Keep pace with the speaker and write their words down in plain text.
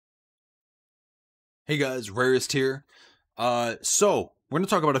Hey guys, Rarest here. So we're gonna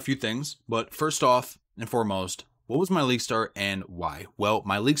talk about a few things, but first off and foremost, what was my league start and why? Well,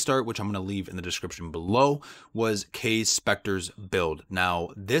 my league start, which I'm gonna leave in the description below, was K's Spectre's build.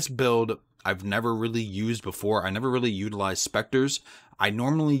 Now, this build I've never really used before. I never really utilized Spectres. I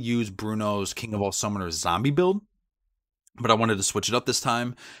normally use Bruno's King of All Summoners zombie build, but I wanted to switch it up this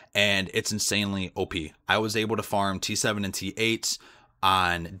time, and it's insanely OP. I was able to farm T7 and T8s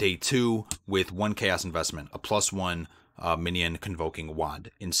on day 2 with 1 Chaos Investment, a +1 minion convoking wand.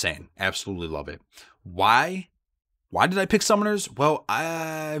 Insane. Absolutely love it. Why? Why did I pick summoners? Well,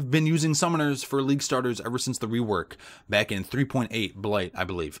 I've been using summoners for league starters ever since the rework back in 3.8 Blight, I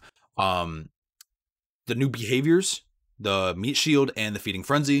believe. The new behaviors, the Meat Shield and the Feeding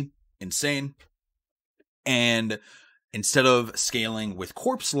Frenzy, insane. And instead of scaling with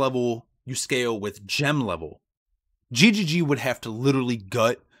corpse level, you scale with gem level. GGG would have to literally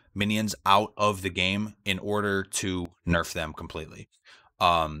gut minions out of the game in order to nerf them completely.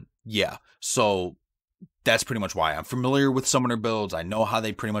 Yeah, so that's pretty much why. I'm familiar with summoner builds. I know how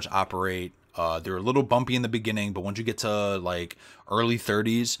they pretty much operate. They're a little bumpy in the beginning, but once you get to like early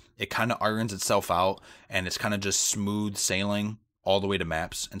 30s, it kind of irons itself out, and it's kind of just smooth sailing all the way to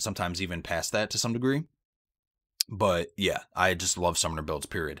maps, and sometimes even past that to some degree. But yeah, I just love summoner builds,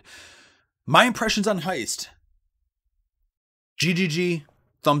 period. My impressions on Heist. GGG,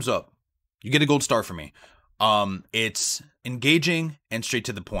 thumbs up. You get a gold star for me. It's engaging and straight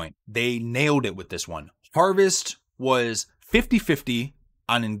to the point. They nailed it with this one. Harvest was 50-50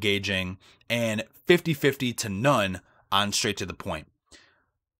 on engaging and 50-50 to none on straight to the point.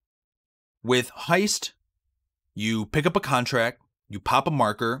 With Heist, you pick up a contract, you pop a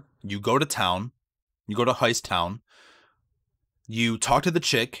marker, you go to town, you go to Heist town, you talk to the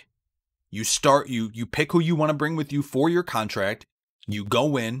chick, you pick who you want to bring with you for your contract, you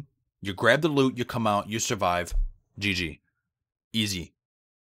go in, you grab the loot, you come out, you survive, GG. Easy.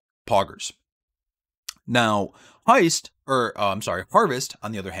 Poggers. Now, Harvest,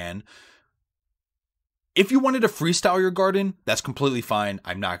 on the other hand, if you wanted to freestyle your garden, that's completely fine.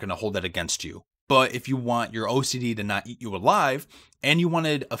 I'm not going to hold that against you. But if you want your OCD to not eat you alive, and you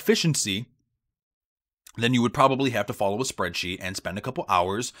wanted efficiency, then you would probably have to follow a spreadsheet and spend a couple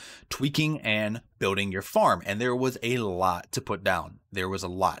hours tweaking and building your farm. And there was a lot to put down. There was a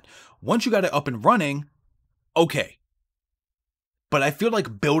lot. Once you got it up and running, okay. But I feel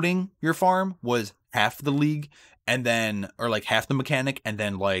like building your farm was half the league, and then, or like half the mechanic, and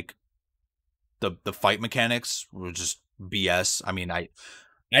then like the fight mechanics were just BS. I mean, I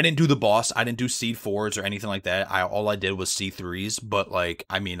didn't do the boss. I didn't do seed 4s or anything like that. All I did was C3s. But like,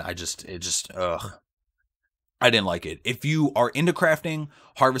 I mean, ugh. I didn't like it. If you are into crafting,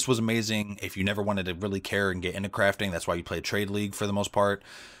 Harvest was amazing. If you never wanted to really care and get into crafting, that's why you play Trade League for the most part.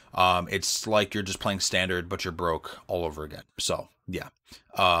 It's like you're just playing standard, but you're broke all over again. So yeah.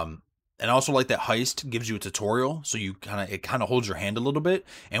 And I also like that Heist gives you a tutorial, so it kind of holds your hand a little bit.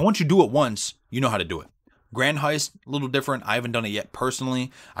 And once you do it once, you know how to do it. Grand Heist, a little different. I haven't done it yet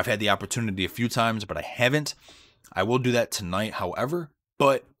personally. I've had the opportunity a few times, but I haven't. I will do that tonight, however.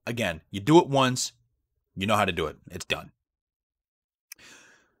 But again, you do it once. You know how to do it. It's done.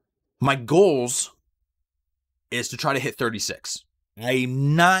 My goals is to try to hit 36.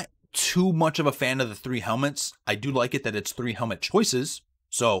 I'm not too much of a fan of the 3 helmets. I do like it that it's 3 helmet choices.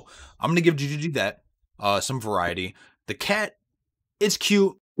 So I'm going to give GGG that some variety. The cat is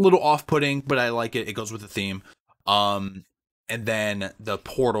cute, a little off-putting, but I like it. It goes with the theme. And then the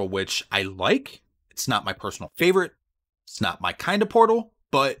portal, which I like. It's not my personal favorite. It's not my kind of portal,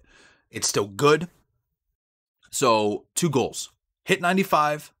 but it's still good. So 2 goals, hit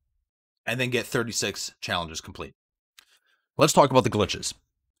 95 and then get 36 challenges complete. Let's talk about the glitches.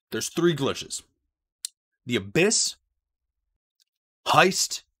 There's 3 glitches: the Abyss,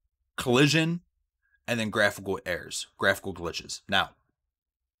 Heist, Collision, and then graphical errors, graphical glitches. Now,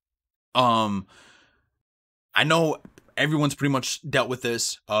 I know everyone's pretty much dealt with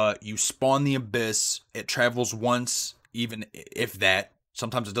this. You spawn the Abyss, it travels once, even if that.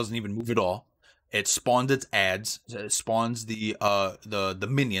 Sometimes it doesn't even move at all. It spawns its ads. It spawns the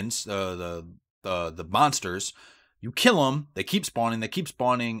minions, the monsters. You kill them. They keep spawning.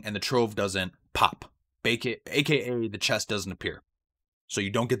 And the trove doesn't pop. AKA the chest doesn't appear. So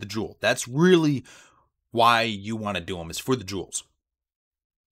you don't get the jewel. That's really why you want to do them. Is for the jewels.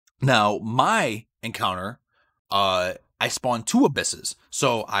 Now my encounter, I spawned 2 abysses.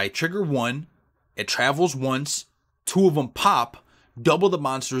 So I trigger 1. It travels once. 2 of them pop. Double the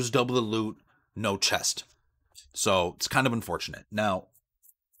monsters. Double the loot. No chest. So it's kind of unfortunate. Now,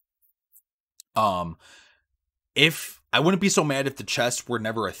 if I wouldn't be so mad if the chests were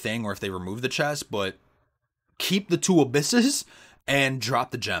never a thing or if they removed the chest, but keep the 2 abysses and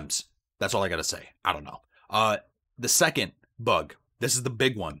drop the gems. That's all I gotta say. I don't know. The second bug. This is the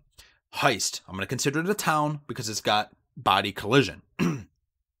big one. Heist. I'm gonna consider it a town because it's got body collision.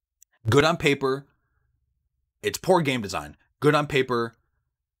 Good on paper. It's poor game design. Good on paper.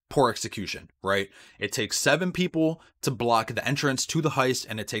 Poor execution, right? It takes 7 people to block the entrance to the heist,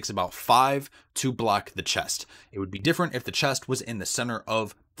 and it takes about 5 to block the chest. It would be different if the chest was in the center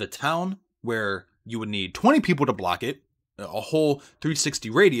of the town, where you would need 20 people to block it, a whole 360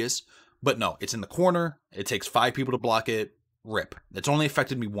 radius, but no, it's in the corner. It takes 5 people to block it. Rip. It's only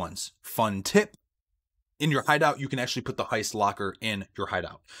affected me once. Fun tip. In your hideout, you can actually put the heist locker in your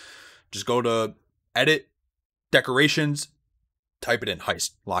hideout. Just go to edit, decorations, type it in,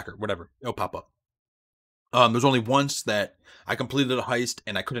 heist, locker, whatever. It'll pop up. There's only once that I completed a heist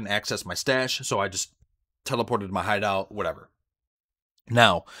and I couldn't access my stash, so I just teleported to my hideout, whatever.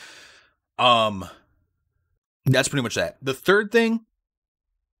 Now, that's pretty much that. The third thing,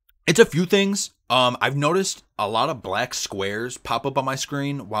 it's a few things. I've noticed a lot of black squares pop up on my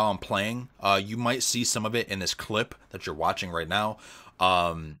screen while I'm playing. You might see some of it in this clip that you're watching right now.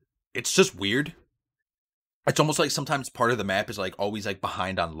 It's just weird. It's almost like sometimes part of the map is like always like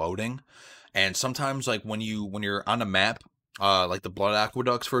behind on loading. And sometimes like when you're on a map, like the Blood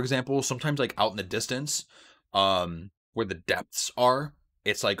Aqueducts, for example, sometimes like out in the distance, where the depths are,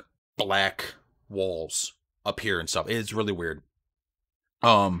 it's like black walls up here and stuff. It's really weird.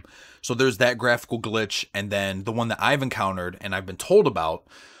 So there's that graphical glitch, and then the one that I've encountered and I've been told about.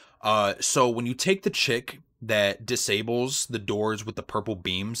 So when you take the chick that disables the doors with the purple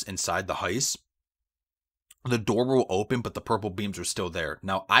beams inside the heist, the door will open, but the purple beams are still there.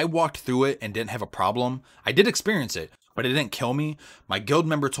 Now, I walked through it and didn't have a problem. I did experience it, but it didn't kill me. My guild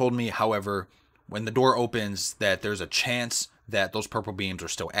member told me, however, when the door opens, that there's a chance that those purple beams are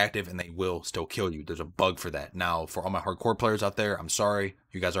still active and they will still kill you. There's a bug for that. Now, for all my hardcore players out there, I'm sorry.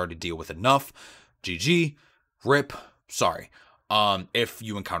 You guys already deal with enough. GG. RIP. Sorry. If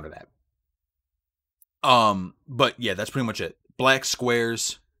you encounter that. But yeah, that's pretty much it. Black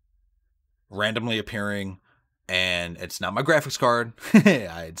squares randomly appearing, and it's not my graphics card.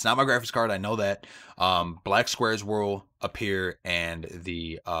 It's not my graphics card. I know that. Black squares will appear, and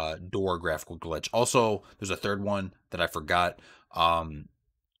the door graphical glitch. Also, there's a third one that I forgot.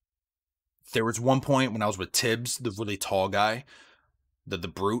 There was one point when I was with Tibbs, the really tall guy, the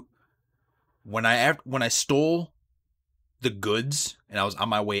brute. When I stole the goods and I was on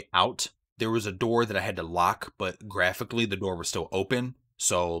my way out, there was a door that I had to lock, but graphically the door was still open.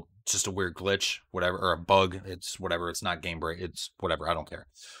 So it's just a weird glitch, whatever, or a bug. It's whatever. It's not game break. It's whatever. I don't care.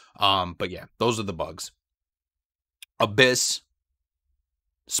 But yeah, those are the bugs. Abyss,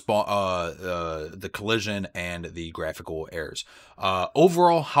 the collision, and the graphical errors.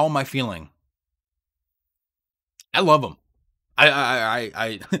 Overall, how am I feeling? I love them.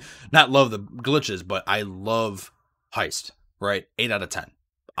 I not love the glitches, but I love Heist. Right, 8 out of 10.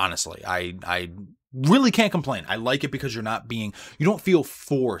 Honestly, I really can't complain. I like it because you don't feel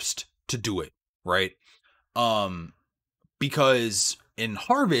forced to do it, right? Because in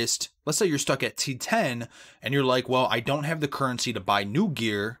Harvest, let's say you're stuck at T10 and you're like, well, I don't have the currency to buy new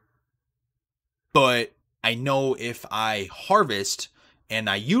gear, but I know if I harvest and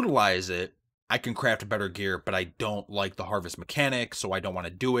I utilize it, I can craft better gear, but I don't like the harvest mechanic, so I don't want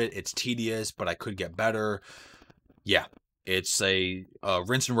to do it. It's tedious, but I could get better. Yeah, it's a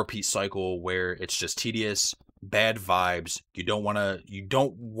rinse and repeat cycle where it's just tedious, bad vibes. You don't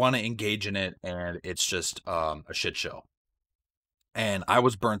want to engage in it, and it's just a shit show. And I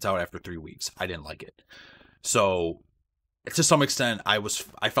was burnt out after 3 weeks. I didn't like it. So to some extent, I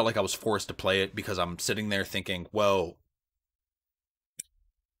felt like I was forced to play it because I'm sitting there thinking, well,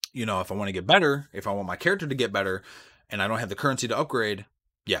 if I want to get better, if I want my character to get better, and I don't have the currency to upgrade,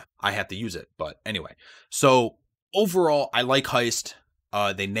 yeah, I have to use it. But anyway, so overall, I like Heist.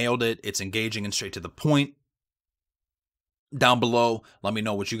 They nailed it. It's engaging and straight to the point. Down below, let me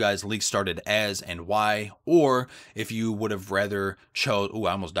know what you guys league started as and why, or if you would have rather chose. Oh,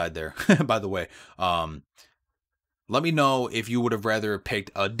 I almost died there. By the way, let me know if you would have rather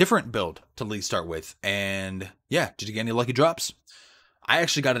picked a different build to league start with. And yeah, did you get any lucky drops? I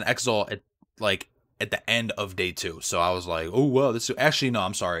actually got an Exile at the end of day 2, so I was like, oh well, this actually no,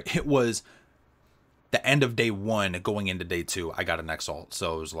 I'm sorry, it was the end of day 1 going into day 2. I got an Exile,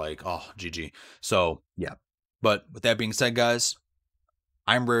 so it was like, oh, GG. So yeah. But with that being said, guys,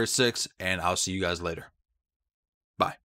 I'm Rare6, and I'll see you guys later. Bye.